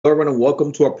everyone, and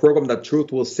welcome to our program, The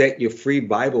Truth Will Set You Free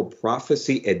Bible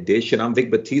Prophecy Edition. I'm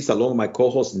Vic Batista, along with my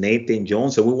co-host Nathan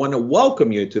Jones, and we want to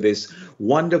welcome you to this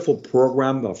wonderful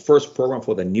program, the first program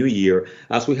for the new year,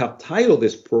 as we have titled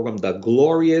this program, The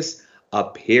Glorious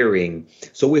Appearing.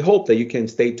 So we hope that you can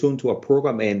stay tuned to our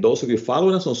program, and those of you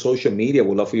following us on social media,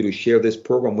 we'd love for you to share this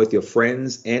program with your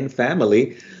friends and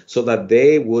family so that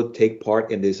they would take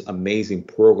part in this amazing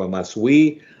program as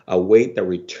we await the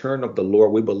return of the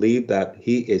Lord. We believe that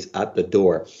he is at the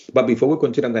door. But before we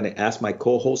continue, I'm going to ask my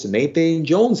co-host Nathan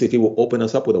Jones if he will open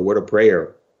us up with a word of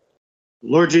prayer.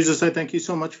 Lord Jesus, I thank you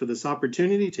so much for this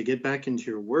opportunity to get back into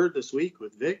your word this week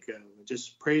with Vic.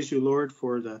 Just praise you, Lord,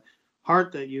 for the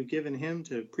heart that you've given him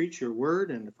to preach your word,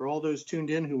 and for all those tuned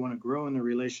in who want to grow in the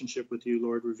relationship with you,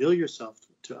 Lord. Reveal yourself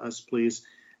to us, please.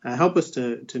 Help us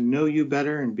to know you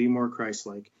better and be more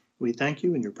Christ-like. We thank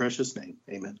you in your precious name.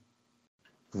 Amen.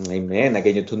 Amen.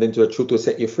 Again, you're tuned into The Truth Will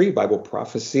Set You Free Bible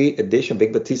Prophecy Edition.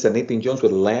 Vic Batista, Nathan Jones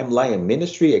with Lamb Lion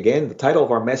Ministry. Again, the title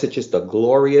of our message is The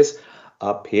Glorious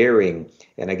Appearing.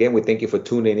 And again, we thank you for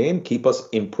tuning in. Keep us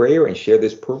in prayer and share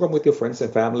this program with your friends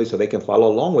and family so they can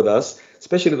follow along with us,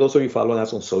 especially those of you following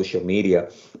us on social media.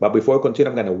 But before we continue,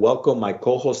 I'm going to welcome my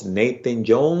co-host Nathan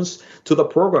Jones to the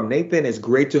program. Nathan, it's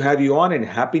great to have you on, and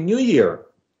Happy New Year.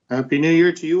 Happy New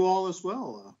Year to you all as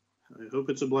well. I hope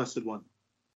it's a blessed one.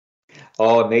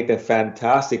 Oh, Nathan,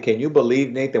 fantastic. Can you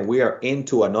believe, Nathan, we are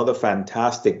into another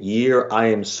fantastic year.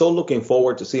 I am so looking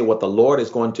forward to seeing what the Lord is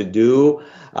going to do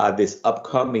this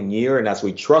upcoming year. And as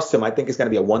we trust him, I think it's going to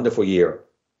be a wonderful year.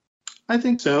 I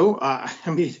think so.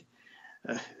 We've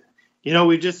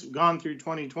just gone through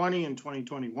 2020 and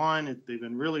 2021. They've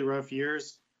been really rough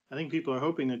years. I think people are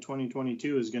hoping that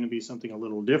 2022 is going to be something a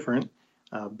little different,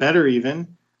 better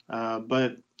even.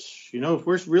 But if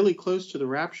we're really close to the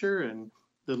rapture and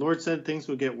the Lord said things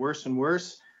would get worse and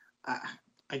worse,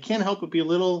 I can't help but be a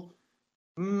little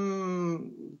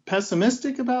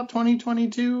pessimistic about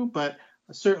 2022, but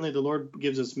certainly the Lord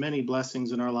gives us many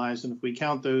blessings in our lives, and if we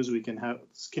count those, we can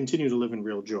continue to live in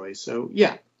real joy. So,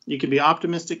 yeah, you can be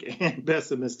optimistic and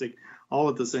pessimistic all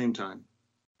at the same time.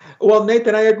 Well,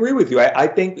 Nathan, I agree with you. I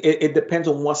think it depends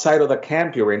on what side of the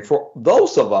camp you're in. For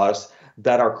those of us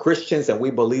that are Christians and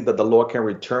we believe that the Lord can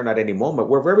return at any moment,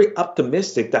 we're very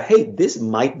optimistic that, hey, this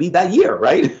might be that year,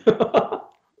 right?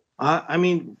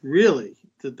 Really,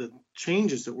 the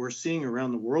changes that we're seeing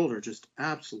around the world are just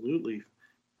absolutely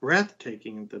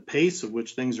breathtaking. The pace of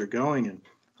which things are going and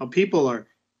how people are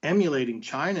emulating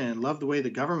China and love the way the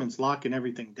government's locking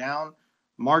everything down.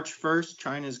 March 1st,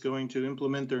 China is going to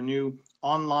implement their new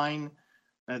online.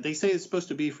 They say it's supposed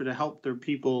to be to help their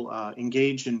people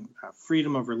engage in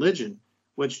freedom of religion,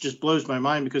 which just blows my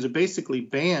mind because it basically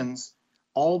bans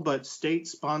all but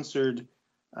state-sponsored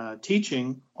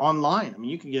teaching online. I mean,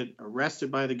 you can get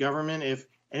arrested by the government if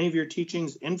any of your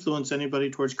teachings influence anybody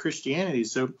towards Christianity.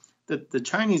 So the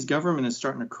Chinese government is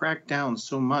starting to crack down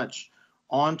so much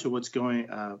onto what's going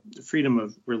freedom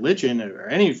of religion or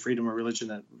any freedom of religion,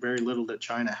 that very little that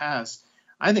China has.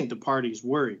 I think the party's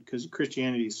worried because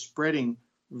Christianity is spreading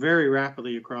very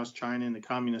rapidly across China, and the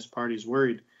Communist Party is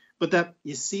worried. But that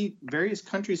you see various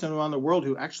countries around the world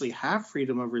who actually have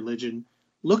freedom of religion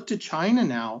look to China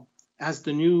now as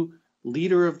the new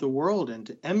leader of the world and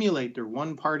to emulate their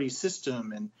one-party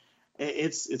system. And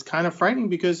it's kind of frightening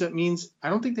because that means I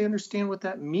don't think they understand what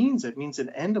that means. It means an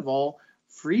end of all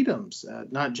freedoms,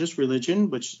 not just religion,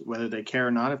 which whether they care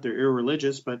or not if they're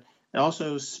irreligious, but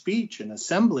also speech and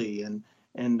assembly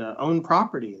and own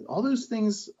property. All those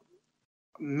things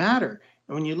matter.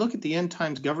 And when you look at the end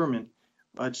times government,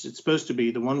 which it's supposed to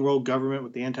be the one world government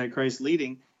with the Antichrist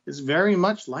leading, is very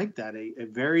much like that, a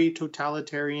very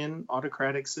totalitarian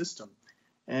autocratic system.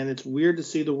 And it's weird to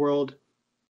see the world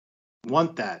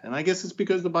want that. And I guess it's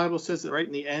because the Bible says that right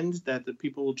in the end that the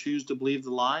people will choose to believe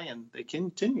the lie, and they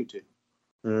continue to.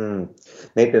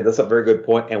 Nathan, that's a very good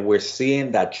point. And we're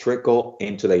seeing that trickle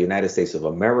into the United States of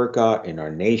America, in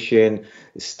our nation.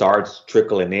 It starts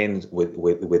trickling in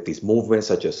with these movements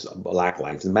such as Black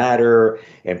Lives Matter,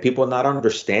 and people not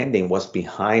understanding what's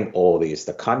behind all this,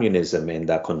 the communism and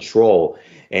the control.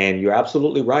 And you're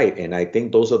absolutely right. And I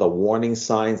think those are the warning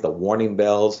signs, the warning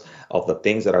bells of the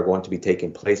things that are going to be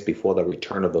taking place before the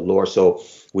return of the Lord. So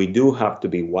we do have to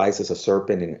be wise as a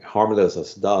serpent and harmless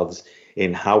as doves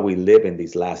in how we live in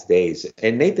these last days.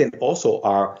 And Nathan, also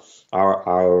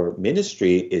our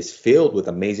ministry is filled with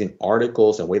amazing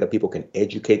articles and way that people can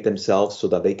educate themselves so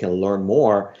that they can learn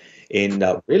more in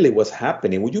really what's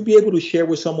happening. Would you be able to share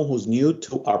with someone who's new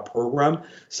to our program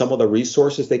some of the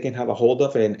resources they can have a hold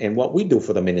of and what we do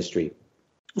for the ministry?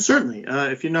 Well, certainly.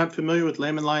 If you're not familiar with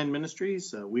Lamb and Lion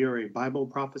Ministries, we are a Bible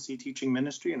prophecy teaching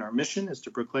ministry, and our mission is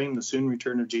to proclaim the soon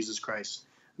return of Jesus Christ.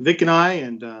 Vic and I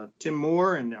and Tim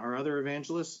Moore and our other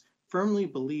evangelists firmly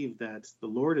believe that the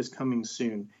Lord is coming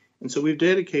soon. And so we've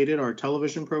dedicated our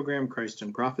television program, Christ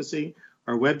in Prophecy,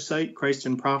 our website,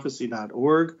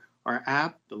 christinprophecy.org, our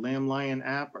app, the Lamb Lion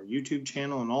app, our YouTube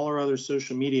channel, and all our other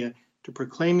social media to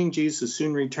proclaiming Jesus'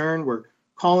 soon return. We're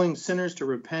calling sinners to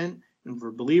repent and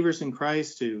for believers in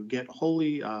Christ to get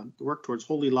holy, work towards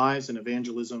holy lives and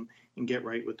evangelism and get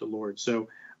right with the Lord. So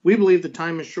we believe the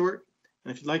time is short.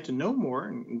 And if you'd like to know more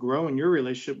and grow in your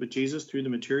relationship with Jesus through the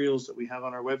materials that we have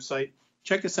on our website,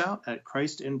 check us out at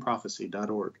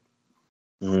christinprophecy.org.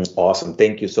 Awesome.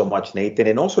 Thank you so much, Nathan.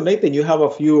 And also, Nathan, you have a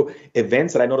few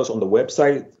events that I noticed on the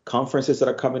website, conferences that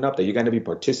are coming up that you're going to be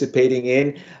participating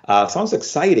in. Sounds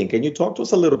exciting. Can you talk to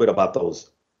us a little bit about those?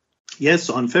 Yes,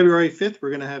 on February 5th, we're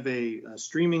going to have a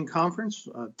streaming conference.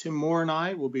 Tim Moore and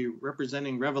I will be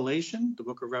representing Revelation, the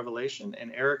book of Revelation,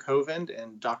 and Eric Hovind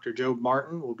and Dr. Joe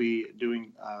Martin will be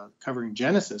covering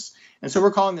Genesis. And so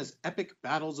we're calling this Epic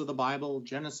Battles of the Bible,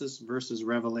 Genesis versus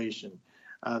Revelation.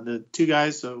 The two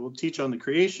guys will teach on the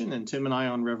creation, and Tim and I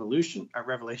on Revelation,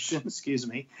 excuse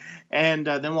me. And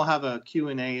then we'll have a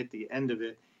Q&A at the end of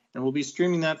it. And we'll be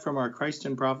streaming that from our Christ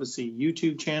in Prophecy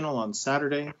YouTube channel on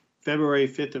Saturday, February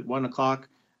 5th at 1 o'clock.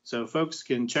 So folks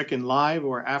can check in live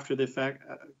or after the fact.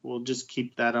 We'll just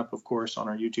keep that up, of course, on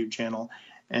our YouTube channel.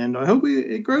 And I hope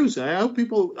it grows. I hope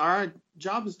our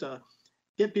job is to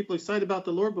get people excited about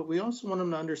the Lord, but we also want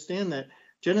them to understand that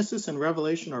Genesis and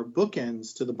Revelation are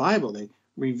bookends to the Bible. They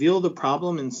reveal the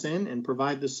problem in sin and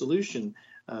provide the solution,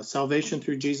 salvation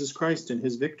through Jesus Christ and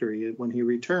his victory when he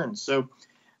returns. So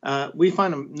we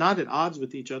find them not at odds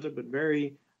with each other, but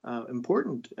very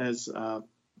important as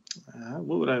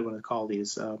what would I want to call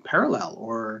these? Parallel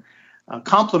or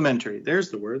complementary. There's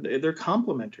the word. They're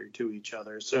complementary to each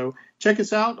other. So check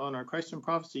us out on our Christ in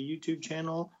Prophecy YouTube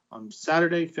channel on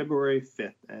Saturday, February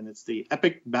 5th. And it's the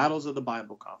Epic Battles of the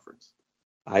Bible Conference.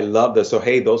 I love this. So,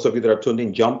 hey, those of you that are tuned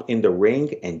in, jump in the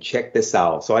ring and check this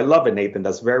out. So I love it, Nathan.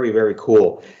 That's very, very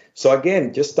cool. So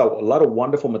again, just a lot of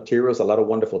wonderful materials, a lot of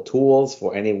wonderful tools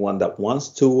for anyone that wants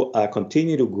to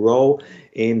continue to grow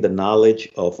in the knowledge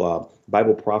of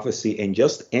Bible prophecy and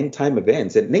just end time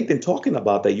events. And Nathan, talking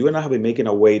about that, you and I have been making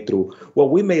our way through,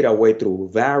 we made our way through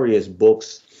various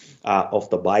books of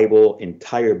the Bible,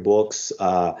 entire books,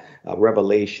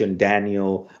 Revelation,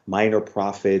 Daniel, minor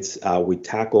prophets. We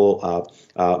tackle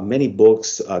many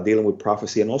books dealing with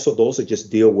prophecy, and also those that just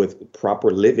deal with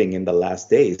proper living in the last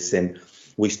days. And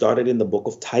we started in the book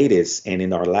of Titus, and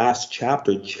in our last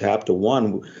chapter, chapter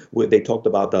 1, they talked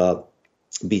about the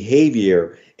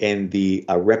behavior and the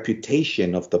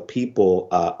reputation of the people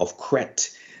of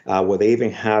Crete. Where they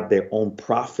even had their own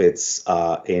prophets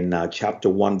in chapter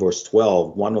 1, verse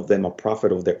 12. One of them, a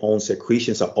prophet of their own, said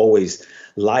Christians are always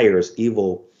liars,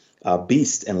 evil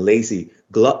beasts, and lazy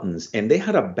gluttons. And they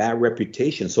had a bad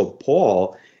reputation. So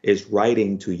Paul is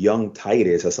writing to young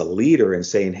Titus as a leader and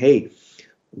saying, hey,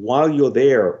 while you're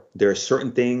there are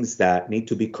certain things that need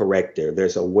to be corrected.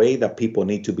 There's a way that people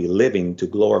need to be living to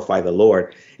glorify the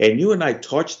Lord. And you and I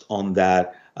touched on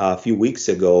that a few weeks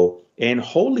ago. And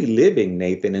holy living,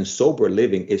 Nathan, and sober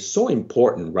living is so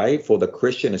important, right, for the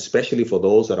Christian, especially for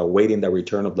those that are waiting the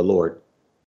return of the Lord.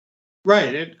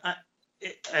 Right.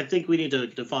 I think we need to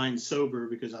define sober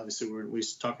because obviously we're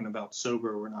talking about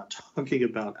sober. We're not talking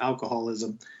about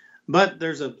alcoholism. But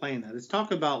there's a play in that. It's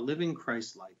talk about living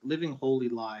Christ-like, living holy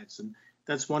lives. And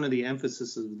that's one of the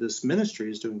emphasis of this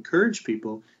ministry is to encourage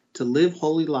people to live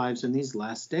holy lives in these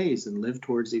last days and live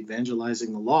towards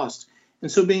evangelizing the lost.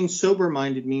 And so being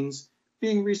sober-minded means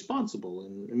being responsible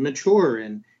and mature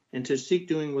and to seek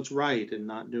doing what's right and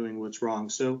not doing what's wrong.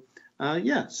 So,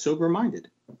 sober-minded.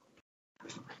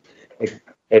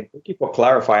 And thank you for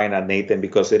clarifying that, Nathan,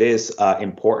 because it is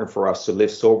important for us to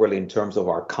live soberly in terms of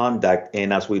our conduct.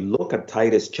 And as we look at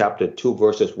Titus chapter 2,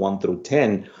 verses 1 through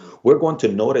 10, we're going to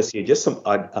notice here just some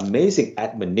amazing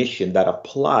admonition that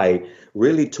apply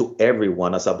really to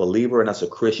everyone as a believer and as a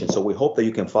Christian. So we hope that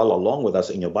you can follow along with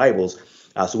us in your Bibles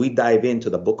as we dive into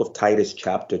the book of Titus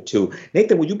chapter 2.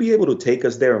 Nathan, would you be able to take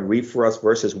us there and read for us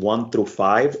verses 1 through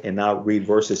 5 and now read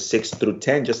verses 6 through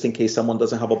 10, just in case someone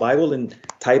doesn't have a Bible in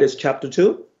Titus chapter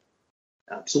 2?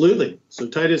 Absolutely. So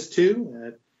Titus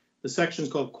 2, the section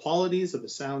is called Qualities of a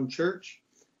Sound Church.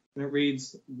 And it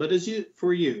reads, But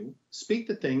for you, speak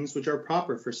the things which are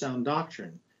proper for sound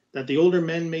doctrine, that the older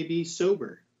men may be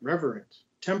sober, reverent,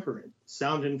 temperate,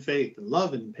 sound in faith, and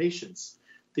love and patience.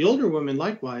 The older women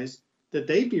likewise, that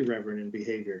they be reverent in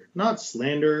behavior, not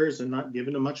slanderers and not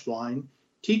given to much wine,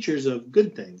 teachers of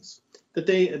good things, that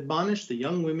they admonish the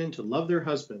young women to love their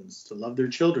husbands, to love their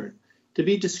children, to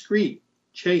be discreet,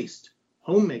 chaste,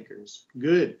 homemakers,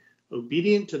 good,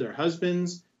 obedient to their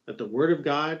husbands, that the word of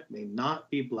God may not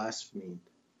be blasphemed.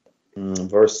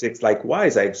 Verse 6,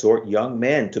 likewise, I exhort young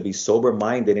men to be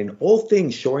sober-minded in all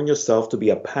things, showing yourself to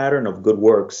be a pattern of good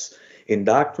works, in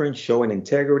doctrine, showing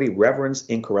integrity, reverence,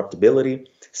 incorruptibility,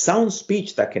 sound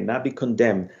speech that cannot be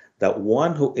condemned, that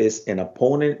one who is an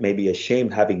opponent may be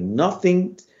ashamed, having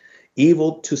nothing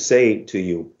evil to say to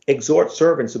you. Exhort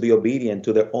servants to be obedient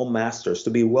to their own masters,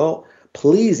 to be well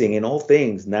pleasing in all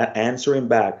things, not answering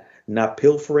back, not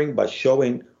pilfering, but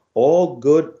showing all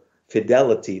good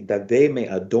fidelity, that they may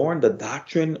adorn the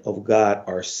doctrine of God,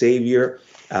 our Savior,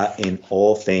 in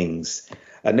all things.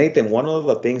 Nathan, one of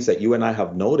the things that you and I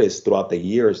have noticed throughout the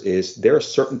years is there are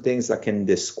certain things that can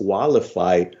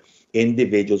disqualify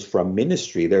individuals from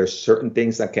ministry. There are certain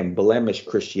things that can blemish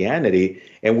Christianity.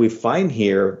 And we find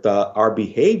here that our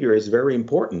behavior is very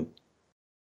important.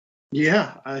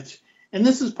 Yeah. And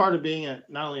this is part of being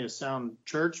not only a sound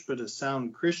church, but a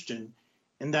sound Christian,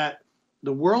 in that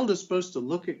the world is supposed to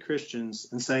look at Christians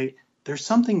and say, there's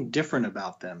something different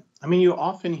about them. I mean, you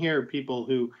often hear people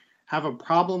who have a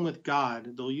problem with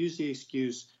God. They'll use the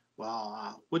excuse,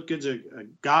 well, what good's a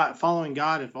God following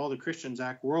God if all the Christians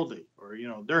act worldly? Or,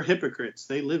 they're hypocrites.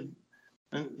 They live,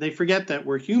 and they forget that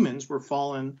we're humans, we're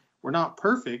fallen, we're not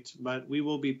perfect, but we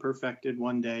will be perfected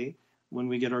one day when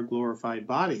we get our glorified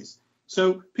bodies.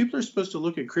 So people are supposed to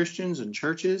look at Christians and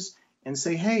churches and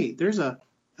say, hey, there's a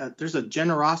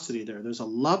generosity there, there's a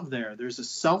love there, there's a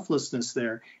selflessness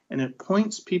there, and it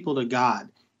points people to God.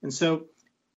 And so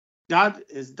God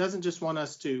doesn't just want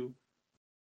us to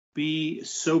be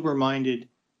sober-minded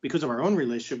because of our own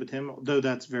relationship with him, though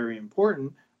that's very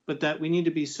important, but that we need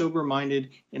to be sober-minded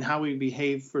in how we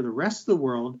behave for the rest of the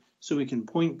world so we can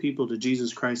point people to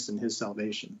Jesus Christ and his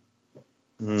salvation.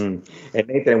 And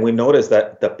Nathan, we noticed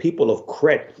that the people of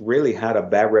Crete really had a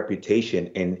bad reputation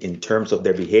in terms of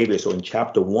their behavior. So in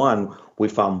chapter 1, we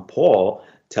found Paul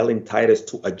telling Titus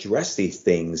to address these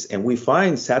things. And we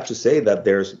find, sad to say, that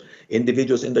there's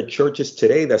individuals in the churches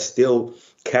today that still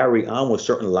carry on with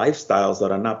certain lifestyles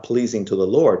that are not pleasing to the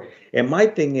Lord. And my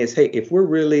thing is, hey, if we're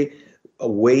really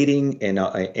waiting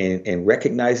and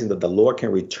recognizing that the Lord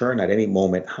can return at any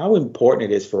moment, how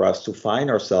important it is for us to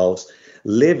find ourselves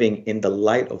living in the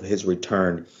light of his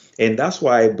return. And that's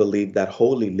why I believe that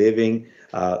holy living,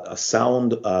 a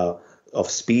sound of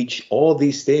speech, all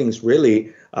these things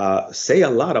really say a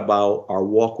lot about our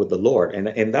walk with the Lord.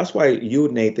 And that's why you,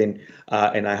 Nathan,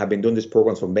 and I have been doing this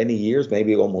program for many years,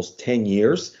 maybe almost 10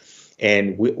 years.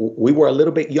 And we were a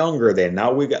little bit younger then.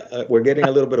 Now we're getting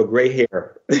a little bit of gray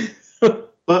hair.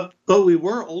 But we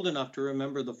were old enough to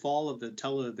remember the fall of the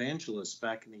televangelists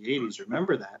back in the 80s.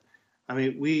 Remember that? I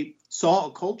mean, we saw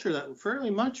a culture that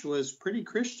fairly much was pretty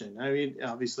Christian. I mean,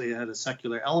 obviously it had a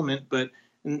secular element, but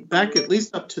back at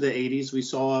least up to the 80s, we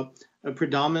saw a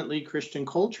predominantly Christian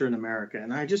culture in America.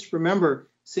 And I just remember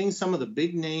seeing some of the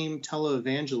big name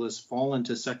televangelists fall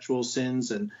into sexual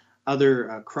sins and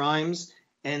other crimes.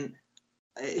 And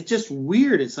it's just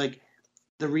weird. It's like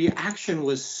the reaction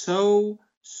was so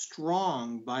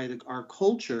strong by our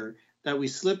culture that we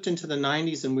slipped into the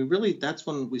 90s, and that's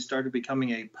when we started becoming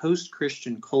a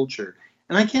post-Christian culture.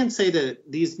 And I can't say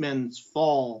that these men's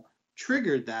fall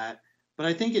triggered that, but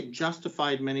I think it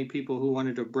justified many people who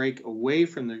wanted to break away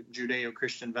from the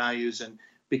Judeo-Christian values and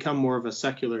become more of a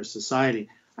secular society.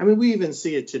 I mean, we even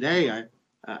see it today.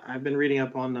 I've been reading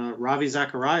up on Ravi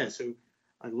Zacharias, who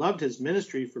I loved his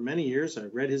ministry for many years. I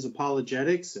read his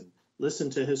apologetics and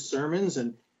listened to his sermons,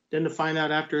 and then to find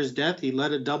out after his death, he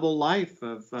led a double life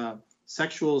of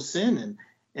sexual sin, and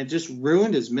it just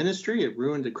ruined his ministry. It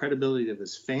ruined the credibility of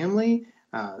his family.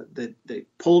 They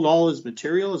pulled all his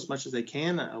material as much as they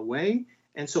can away,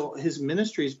 and so his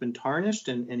ministry has been tarnished,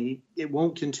 and it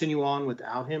won't continue on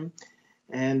without him.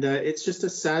 And it's just a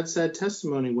sad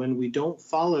testimony when we don't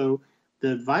follow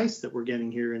the advice that we're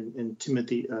getting here in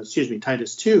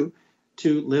Titus 2,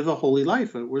 to live a holy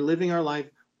life. We're living our life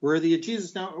worthy of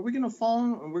Jesus. Now, are we going to fall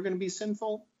and we're going to be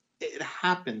sinful? It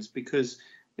happens because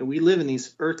we live in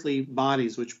these earthly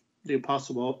bodies, which the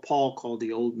Apostle Paul called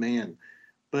the old man.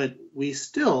 But we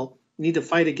still need to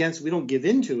fight against. We don't give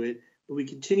into it, but we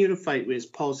continue to fight. As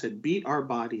Paul said, beat our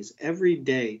bodies every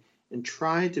day and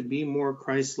try to be more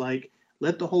Christ-like.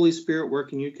 Let the Holy Spirit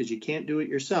work in you, because you can't do it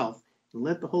yourself. And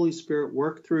let the Holy Spirit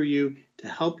work through you to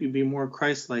help you be more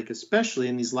Christ-like, especially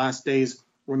in these last days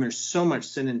when there's so much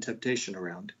sin and temptation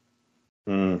around.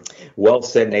 Well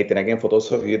said, Nathan. Again, for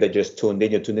those of you that just tuned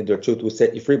in, you're tuned into the Truth We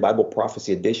Set You Free Bible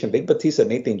Prophecy Edition. Big Batista,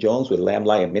 Nathan Jones with Lamb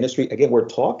Lion Ministry. Again, we're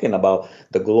talking about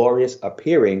the glorious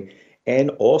appearing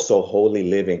and also holy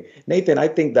living. Nathan, I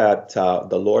think that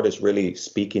the Lord is really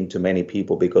speaking to many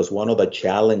people, because one of the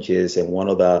challenges and one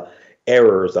of the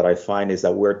errors that I find is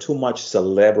that we're too much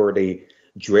celebrity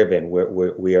driven.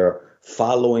 We are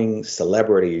following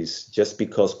celebrities just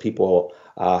because people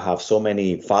have so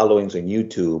many followings on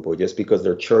YouTube, or just because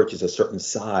their church is a certain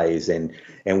size, and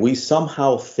we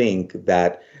somehow think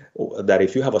that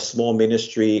if you have a small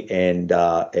ministry and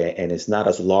it's not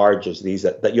as large as these,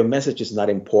 that your message is not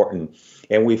important.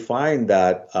 And we find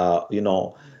that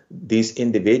these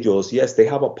individuals, yes, they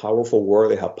have a powerful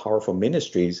word, they have powerful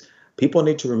ministries. People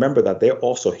need to remember that they're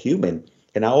also human.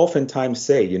 And I oftentimes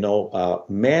say,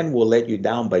 man will let you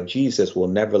down, but Jesus will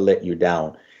never let you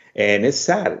down. And it's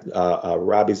sad.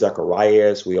 Rabbi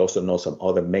Zacharias, we also know some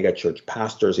other mega church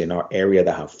pastors in our area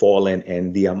that have fallen,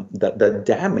 and the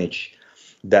damage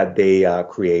that they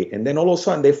create. And then all of a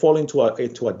sudden they fall into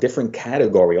a different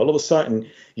category. All of a sudden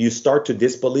you start to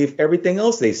disbelieve everything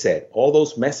else they said, all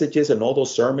those messages and all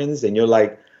those sermons. And you're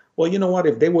like, well, you know what?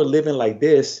 If they were living like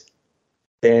this,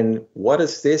 then what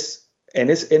is this? And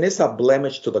it's a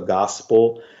blemish to the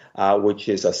gospel, which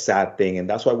is a sad thing. And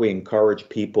that's why we encourage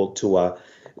people to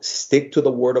stick to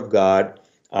the word of God,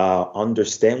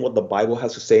 understand what the Bible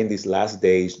has to say in these last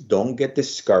days. Don't get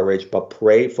discouraged, but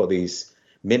pray for these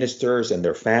ministers and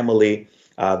their family,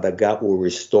 that God will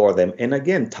restore them. And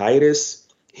again, Titus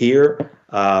here,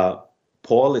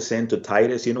 Paul is saying to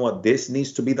Titus, you know what, this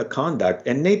needs to be the conduct.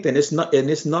 And Nathan, it's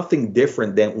nothing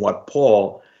different than what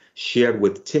Paul shared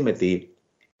with Timothy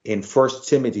in 1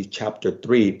 Timothy chapter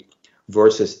 3,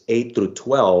 verses 8 through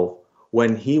 12,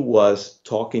 when he was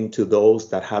talking to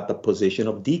those that had the position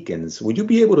of deacons. Would you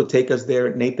be able to take us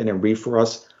there, Nathan, and read for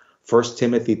us 1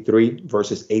 Timothy 3,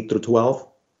 verses 8 through 12?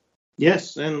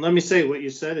 Yes, and let me say what you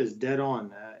said is dead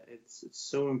on. It's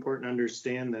so important to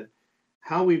understand that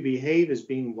how we behave is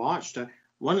being watched.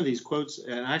 One of these quotes,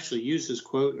 and I actually used this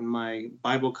quote in my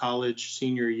Bible college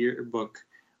senior year book,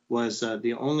 was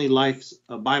the only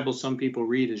Bible some people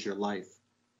read is your life.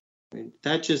 I mean,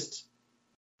 that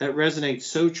resonates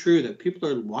so true, that people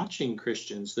are watching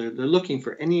Christians. They're looking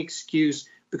for any excuse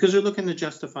because they're looking to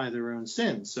justify their own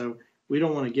sin. So we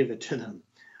don't want to give it to them.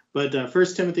 But 1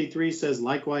 Timothy 3 says,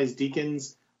 likewise,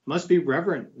 deacons must be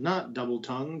reverent, not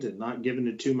double-tongued, and not given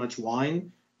to too much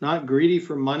wine, not greedy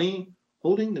for money,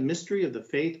 holding the mystery of the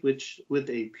faith which with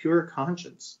a pure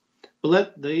conscience. But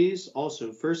let these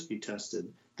also first be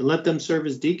tested, then let them serve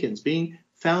as deacons, being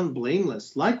found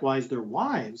blameless. Likewise, their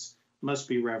wives must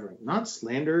be reverent, not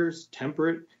slanderers,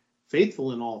 temperate,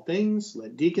 faithful in all things.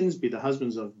 Let deacons be the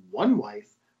husbands of one wife,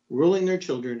 ruling their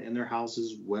children and their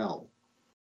houses well.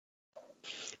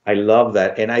 I love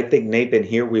that. And I think, Nathan,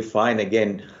 here we find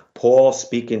again Paul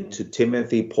speaking to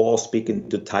Timothy, Paul speaking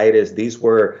to Titus. These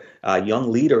were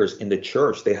young leaders in the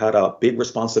church. They had a big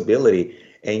responsibility.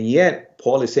 And yet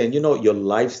Paul is saying, your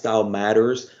lifestyle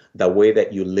matters, the way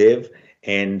that you live,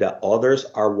 and others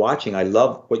are watching. I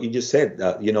love what you just said.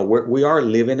 We are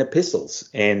living epistles,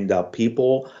 and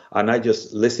people are not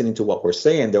just listening to what we're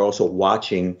saying, they're also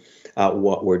watching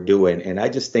what we're doing. And I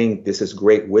just think this is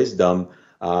great wisdom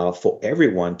for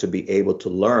everyone to be able to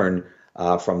learn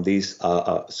from these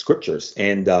scriptures.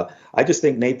 And I just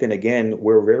think, Nathan, again,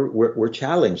 we're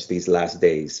challenged these last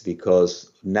days,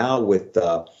 because now with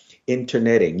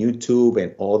internet and YouTube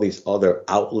and all these other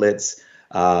outlets,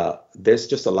 there's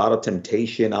just a lot of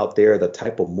temptation out there. The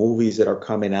type of movies that are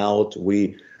coming out,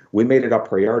 we made it a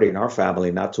priority in our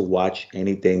family not to watch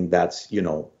anything that's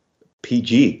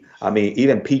PG. I mean,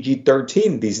 even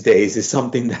PG-13 these days is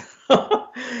something that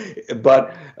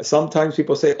but sometimes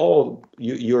people say, oh,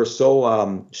 you're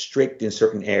so strict in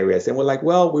certain areas. And we're like,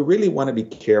 well, we really want to be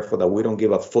careful that we don't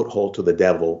give a foothold to the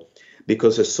devil,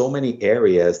 because there's so many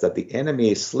areas that the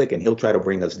enemy is slick and he'll try to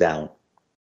bring us down.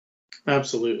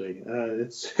 Absolutely.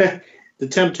 It's the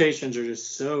temptations are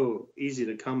just so easy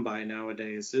to come by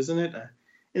nowadays, isn't it?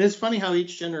 And it's funny how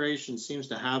each generation seems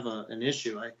to have an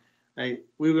issue.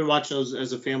 We've been watching those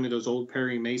as a family, those old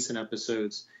Perry Mason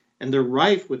episodes, and they're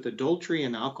rife with adultery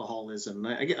and alcoholism.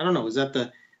 I don't know, is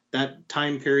that that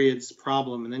time period's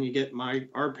problem? And then you get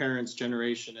our parents'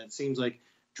 generation. It seems like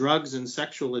drugs and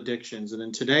sexual addictions. And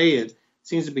then today it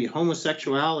seems to be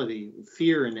homosexuality,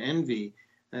 fear, and envy.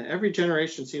 Every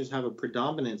generation seems to have a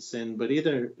predominant sin, but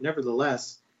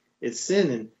nevertheless, it's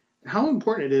sin. And how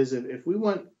important it is if we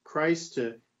want Christ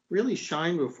to really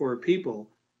shine before people,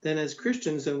 then as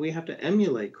Christians, then we have to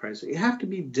emulate Christ. We have to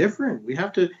be different. We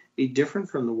have to be different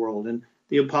from the world. And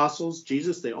The apostles,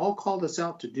 Jesus, they all called us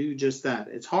out to do just that.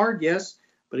 It's hard, yes,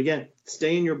 but again,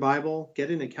 stay in your Bible,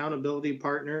 get an accountability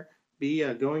partner, be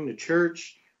going to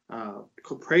church,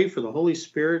 pray for the Holy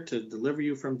Spirit to deliver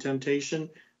you from temptation.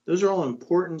 Those are all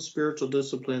important spiritual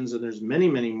disciplines, and there's many,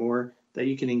 many more that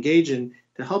you can engage in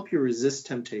to help you resist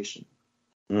temptation.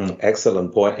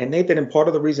 Excellent point. And Nathan, and part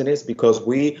of the reason is because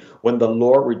when the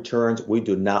Lord returns, we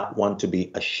do not want to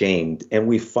be ashamed. And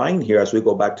we find here, as we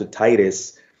go back to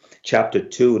Titus chapter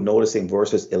 2, noticing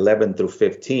verses 11 through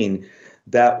 15,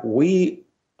 that we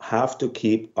have to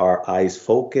keep our eyes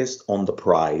focused on the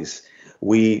prize.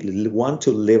 We want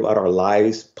to live out our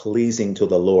lives pleasing to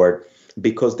the Lord,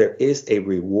 because there is a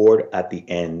reward at the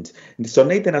end. So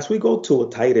Nathan, as we go to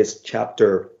Titus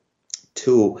chapter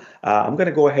 2, I'm going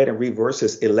to go ahead and read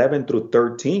verses 11 through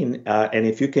 13. And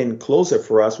if you can close it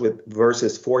for us with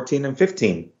verses 14 and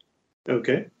 15.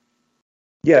 Okay.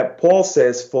 Yeah, Paul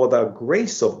says, "For the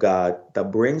grace of God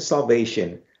that brings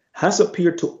salvation has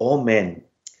appeared to all men,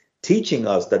 teaching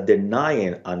us that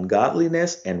denying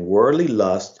ungodliness and worldly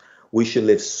lust, we should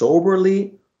live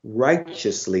soberly,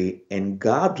 righteously, and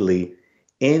godly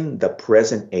in the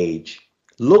present age,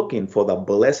 looking for the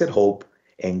blessed hope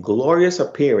and glorious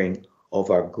appearing of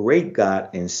our great God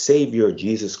and Savior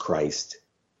Jesus Christ,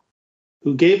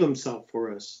 who gave himself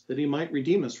for us, that he might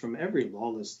redeem us from every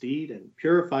lawless deed and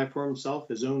purify for himself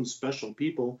his own special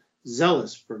people,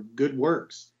 zealous for good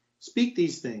works. Speak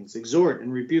these things, exhort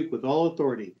and rebuke with all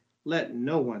authority. Let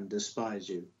no one despise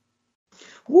you."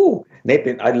 Woo,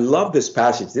 Nathan, I love this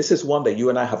passage. This is one that you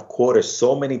and I have quoted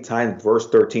so many times, verse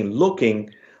 13,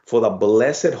 looking for the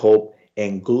blessed hope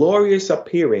and glorious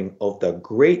appearing of the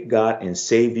great God and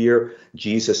Savior,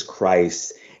 Jesus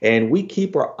Christ. And we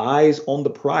keep our eyes on the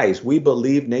prize. We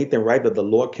believe, Nathan, right, that the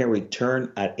Lord can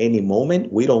return at any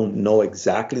moment. We don't know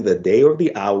exactly the day or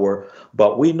the hour,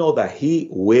 but we know that he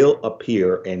will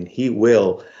appear and he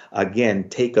will, again,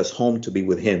 take us home to be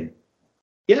with him.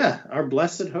 Yeah, our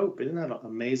blessed hope. Isn't that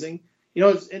amazing? You know,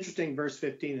 it's interesting, verse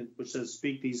 15, which says,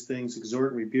 "Speak these things,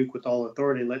 exhort and rebuke with all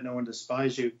authority, let no one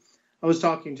despise you." I was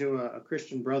talking to a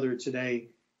Christian brother today,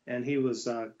 and he was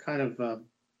kind of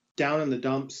down in the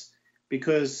dumps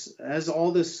because as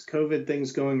all this COVID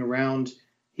thing's going around,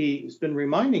 he's been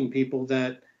reminding people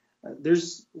that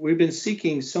we've been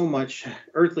seeking so much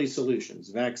earthly solutions,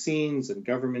 vaccines and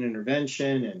government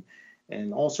intervention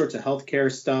and all sorts of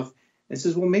healthcare stuff. And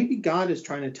says, well, maybe God is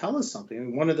trying to tell us something.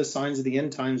 And one of the signs of the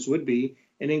end times would be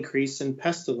an increase in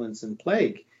pestilence and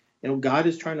plague. You know, God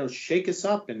is trying to shake us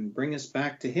up and bring us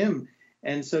back to him.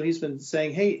 And so he's been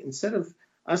saying, hey, instead of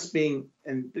us being,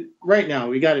 and right now,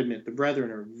 we got to admit, the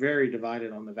brethren are very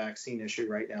divided on the vaccine issue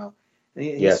right now.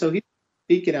 And so he's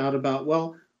speaking out about,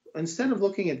 well, instead of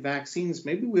looking at vaccines,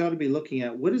 maybe we ought to be looking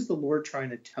at what is the Lord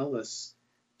trying to tell us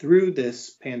through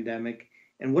this pandemic,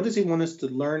 and what does he want us to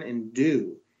learn and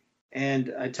do?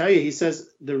 And I tell you, he says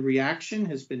the reaction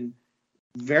has been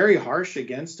very harsh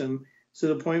against him to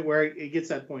the point where it gets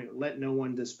that point, let no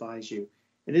one despise you.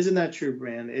 And isn't that true,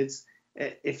 Brand? It's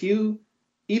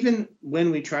even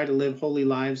when we try to live holy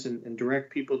lives and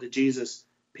direct people to Jesus,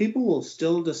 people will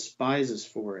still despise us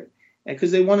for it. And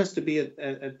because they want us to be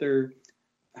at their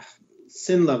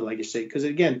sin level, like you say, because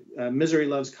again, misery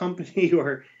loves company,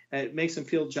 or it makes them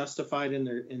feel justified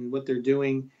in what they're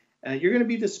doing. You're going to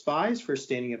be despised for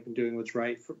standing up and doing what's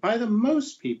right by the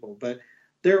most people, but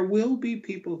there will be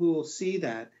people who will see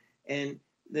that and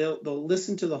they'll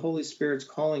listen to the Holy Spirit's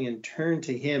calling and turn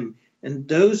to him. And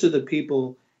those are the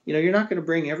people, you know, you're not going to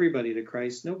bring everybody to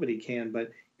Christ. Nobody can,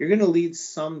 but you're going to lead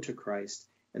some to Christ.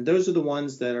 And those are the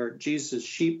ones that are Jesus'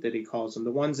 sheep that he calls them,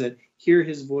 the ones that hear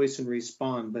his voice and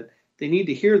respond. But they need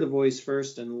to hear the voice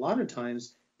first. And a lot of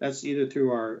times that's either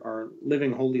through our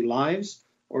living holy lives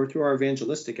or through our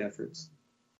evangelistic efforts.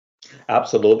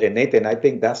 Absolutely. And Nathan, I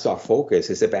think that's our focus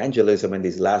is evangelism in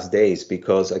these last days,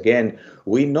 because again,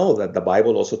 we know that the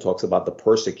Bible also talks about the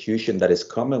persecution that is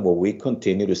coming when we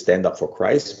continue to stand up for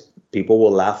Christ. People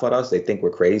will laugh at us. They think we're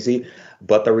crazy.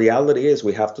 But the reality is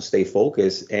we have to stay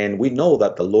focused. And we know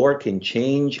that the Lord can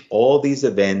change all these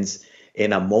events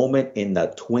in a moment, in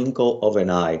the twinkle of an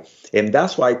eye. And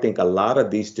that's why I think a lot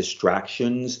of these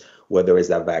distractions, whether it's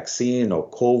a vaccine or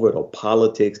COVID or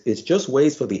politics, it's just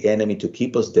ways for the enemy to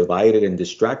keep us divided and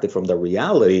distracted from the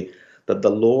reality that the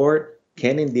Lord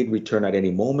can indeed return at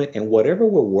any moment. And whatever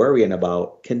we're worrying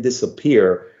about can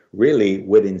disappear really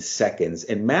within seconds.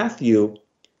 In Matthew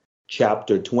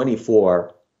chapter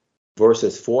 24,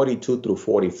 verses 42 through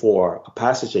 44, a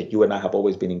passage that you and I have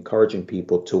always been encouraging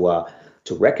people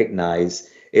to recognize,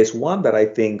 is one that I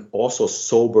think also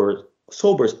sobers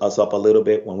sobers us up a little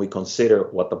bit when we consider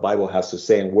what the Bible has to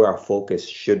say and where our focus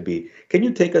should be. Can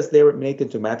you take us there, Nathan,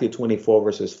 to Matthew 24,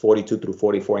 verses 42 through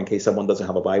 44, in case someone doesn't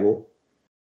have a Bible?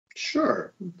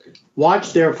 Sure.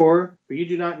 Watch therefore, for you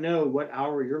do not know what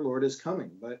hour your Lord is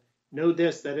coming. But know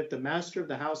this, that if the master of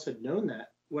the house had known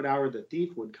that what hour the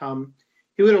thief would come,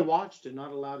 he would have watched and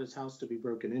not allowed his house to be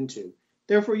broken into.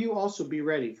 Therefore you also be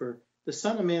ready, for the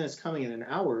Son of Man is coming at an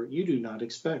hour you do not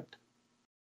expect.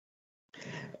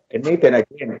 And Nathan,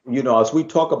 again, as we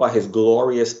talk about his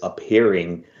glorious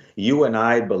appearing, you and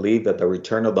I believe that the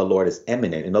return of the Lord is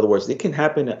imminent. In other words, it can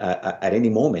happen at any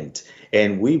moment.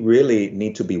 And we really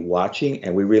need to be watching,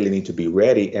 and we really need to be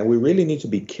ready, and we really need to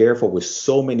be careful with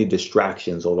so many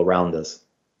distractions all around us.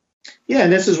 Yeah,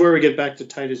 and this is where we get back to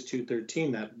Titus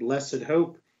 2:13, that blessed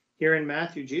hope. Here in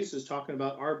Matthew, Jesus is talking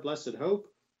about our blessed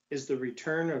hope is the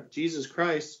return of Jesus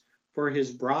Christ for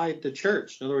his bride, the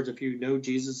church. In other words, if you know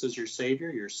Jesus as your Savior,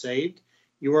 you're saved.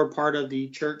 You are part of the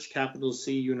church, capital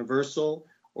C, universal,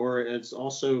 or it's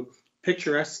also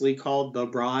picturesquely called the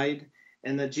bride,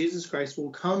 and that Jesus Christ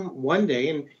will come one day.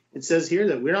 And it says here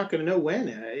that we're not going to know when.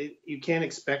 You can't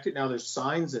expect it. Now, there's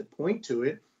signs that point to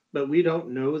it, but we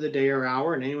don't know the day or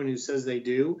hour, and anyone who says they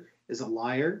do is a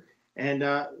liar. And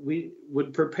we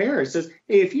would prepare. It says,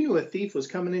 hey, if you knew a thief was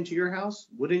coming into your house,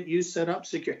 wouldn't you set up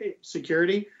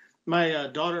security? My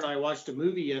daughter and I watched a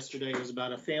movie yesterday. It was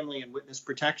about a family in witness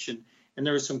protection, and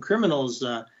there were some criminals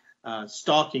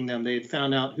stalking them. They had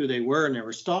found out who they were, and they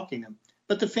were stalking them.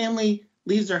 But the family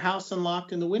leaves their house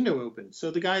unlocked and the window open. So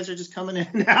the guys are just coming in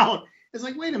and out. It's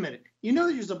like, wait a minute. You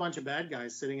know there's a bunch of bad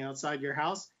guys sitting outside your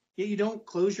house, yet you don't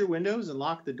close your windows and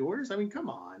lock the doors? I mean, come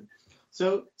on.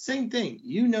 So same thing.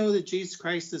 You know that Jesus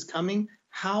Christ is coming.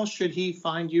 How should he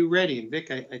find you ready? And Vic,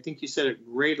 I think you said it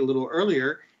great a little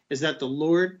earlier, is that the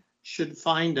Lord should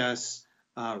find us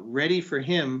ready for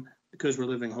him because we're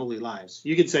living holy lives.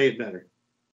 You could say it better.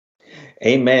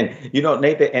 Amen.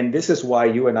 Nathan, and this is why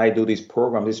you and I do these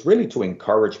programs. It's really to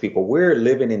encourage people. We're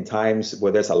living in times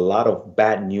where there's a lot of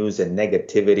bad news and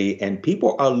negativity, and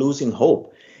people are losing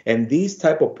hope. And these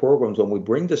type of programs, when we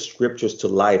bring the scriptures to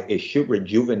life, it should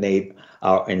rejuvenate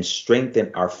and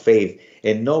strengthen our faith.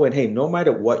 And knowing, hey, no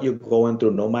matter what you're going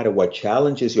through, no matter what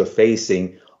challenges you're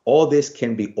facing, all this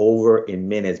can be over in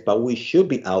minutes. But we should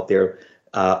be out there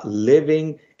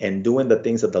living and doing the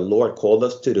things that the Lord called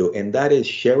us to do. And that is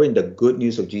sharing the good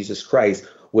news of Jesus Christ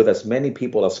with as many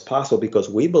people as possible, because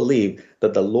we believe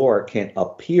that the Lord can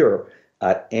appear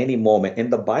at any moment.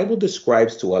 And the Bible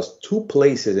describes to us two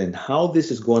places and how this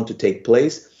is going to take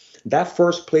place. That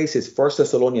first place is 1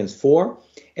 Thessalonians 4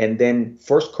 and then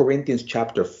 1 Corinthians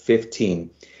chapter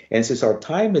 15. And since our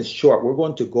time is short, we're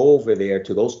going to go over there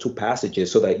to those two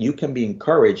passages so that you can be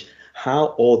encouraged how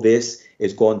all this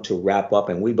is going to wrap up,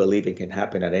 and we believe it can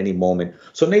happen at any moment.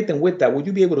 So Nathan, with that, would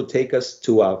you be able to take us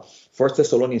to 1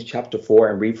 Thessalonians chapter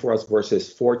 4 and read for us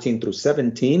verses 14 through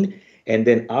 17? And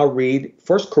then I'll read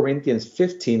 1 Corinthians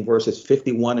 15 verses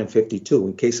 51 and 52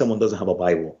 in case someone doesn't have a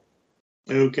Bible.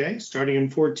 Okay, starting in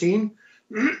 14.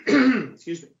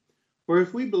 Excuse me. For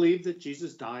if we believe that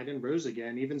Jesus died and rose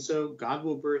again, even so God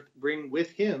will bring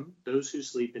with him those who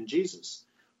sleep in Jesus.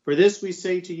 For this we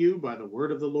say to you by the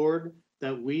word of the Lord,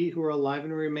 that we who are alive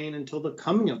and remain until the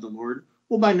coming of the Lord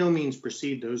will by no means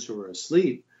precede those who are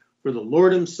asleep. For the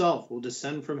Lord himself will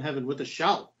descend from heaven with a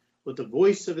shout, with the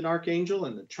voice of an archangel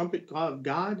and the trumpet of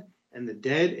God, and the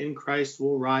dead in Christ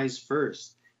will rise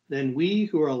first. Then we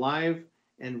who are alive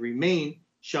and remain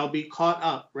shall be caught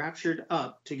up, raptured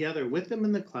up together with them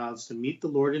in the clouds to meet the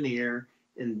Lord in the air,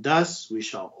 and thus we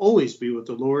shall always be with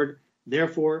the Lord.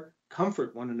 Therefore,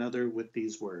 comfort one another with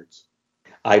these words.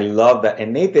 I love that.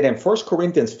 And Nathan, in 1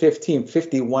 Corinthians 15,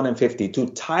 51 and 52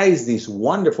 ties these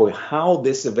wonderfully how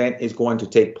this event is going to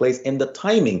take place and the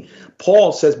timing.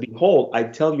 Paul says, behold, I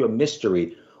tell you a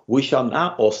mystery. We shall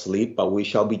not all sleep, but we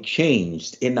shall be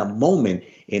changed in a moment,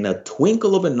 in a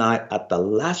twinkle of an eye, at the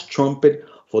last trumpet.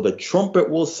 For the trumpet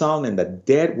will sound, and the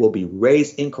dead will be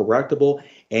raised incorruptible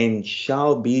and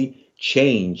shall be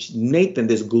changed. Nathan,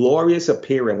 this glorious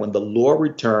appearing when the Lord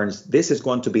returns, this is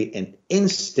going to be an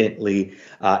instant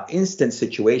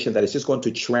situation that is just going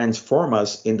to transform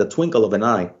us in the twinkle of an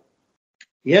eye.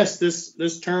 Yes,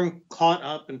 this term caught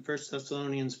up in 1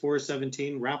 Thessalonians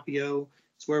 4:17, rapio.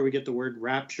 It's where we get the word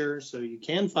rapture. So you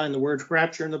can find the word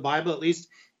rapture in the Bible, at least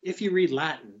if you read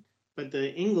Latin. But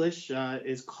the English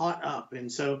is caught up.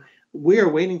 And so we are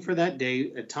waiting for that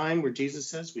day, a time where Jesus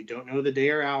says we don't know the day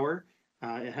or hour.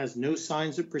 It has no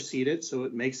signs that precede it, so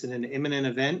it makes it an imminent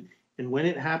event. And when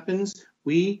it happens,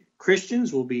 we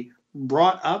Christians will be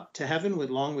brought up to heaven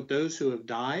along with those who have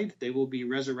died. They will be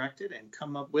resurrected and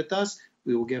come up with us.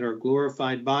 We will get our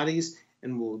glorified bodies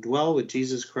and will dwell with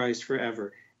Jesus Christ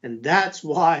forever. And that's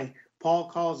why Paul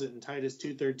calls it in Titus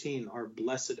 2:13 our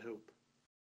blessed hope.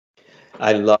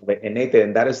 I love it. And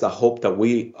Nathan, that is the hope that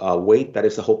we wait. That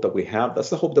is the hope that we have. That's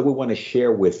the hope that we want to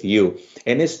share with you.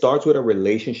 And it starts with a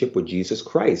relationship with Jesus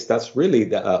Christ. That's really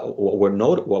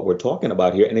what we're talking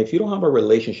about here. And if you don't have a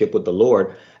relationship with the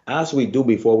Lord, as we do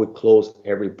before we close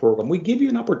every program, we give you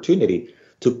an opportunity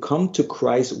to come to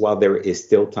Christ while there is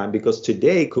still time, because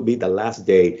today could be the last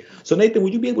day. So Nathan,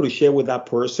 would you be able to share with that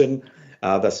person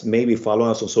that's maybe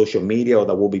following us on social media or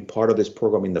that will be part of this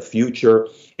program in the future,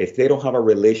 if they don't have a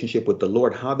relationship with the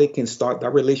Lord, how they can start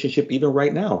that relationship even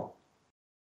right now?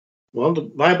 Well, the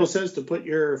Bible says to put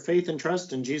your faith and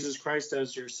trust in Jesus Christ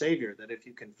as your Savior, that if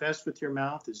you confess with your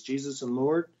mouth as Jesus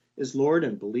is Lord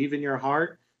and believe in your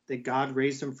heart that God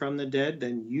raised him from the dead,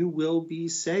 then you will be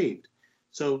saved.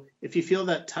 So if you feel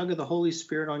that tug of the Holy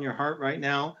Spirit on your heart right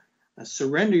now,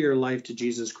 surrender your life to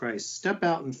Jesus Christ. Step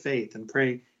out in faith and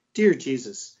pray, "Dear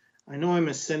Jesus, I know I'm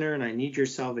a sinner and I need your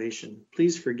salvation.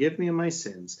 Please forgive me of my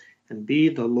sins and be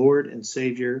the Lord and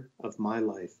Savior of my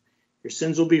life." Your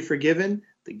sins will be forgiven,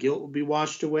 the guilt will be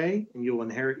washed away, and you will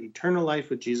inherit eternal life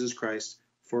with Jesus Christ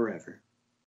forever.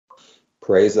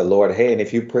 Praise the Lord. Hey, and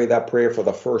if you pray that prayer for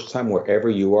the first time, wherever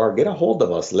you are, get a hold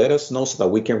of us. Let us know so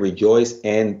that we can rejoice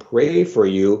and pray for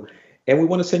you. And we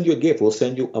want to send you a gift. We'll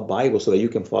send you a Bible so that you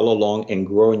can follow along and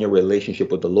grow in your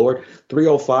relationship with the Lord.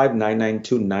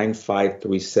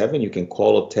 305-992-9537. You can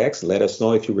call or text. Let us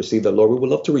know if you receive the Lord. We would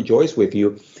love to rejoice with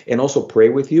you and also pray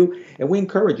with you. And we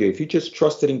encourage you, if you just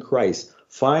trusted in Christ,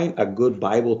 find a good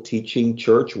Bible teaching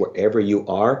church wherever you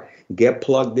are. Get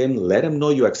plugged in. Let them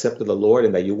know you accepted the Lord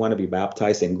and that you want to be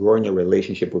baptized and grow in your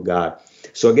relationship with God.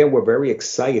 So again, we're very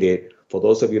excited for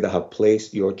those of you that have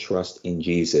placed your trust in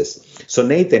Jesus. So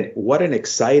Nathan, what an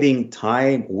exciting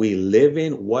time we live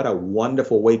in. What a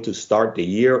wonderful way to start the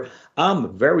year.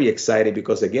 I'm very excited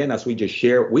because, again, as we just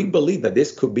shared, we believe that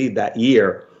this could be that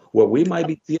year where we might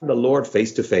be seeing the Lord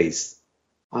face to face.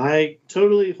 I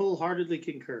totally wholeheartedly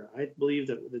concur. I believe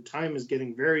that the time is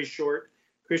getting very short.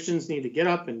 Christians need to get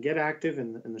up and get active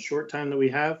in the short time that we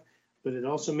have, but it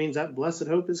also means that blessed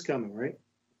hope is coming, right?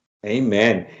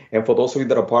 Amen. And for those of you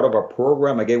that are part of our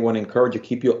program, again, I want to encourage you,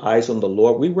 keep your eyes on the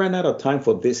Lord. We ran out of time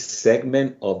for this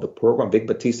segment of the program. Vic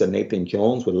Batista, Nathan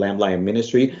Jones with Lamb Lion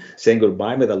Ministry, saying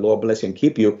goodbye. May the Lord bless you and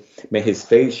keep you. May his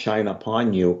face shine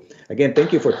upon you. Again,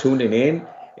 thank you for tuning in.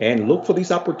 And look for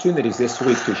these opportunities this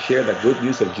week to share the good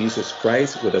news of Jesus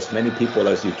Christ with as many people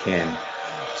as you can.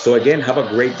 So again, have a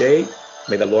great day.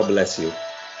 May the Lord bless you.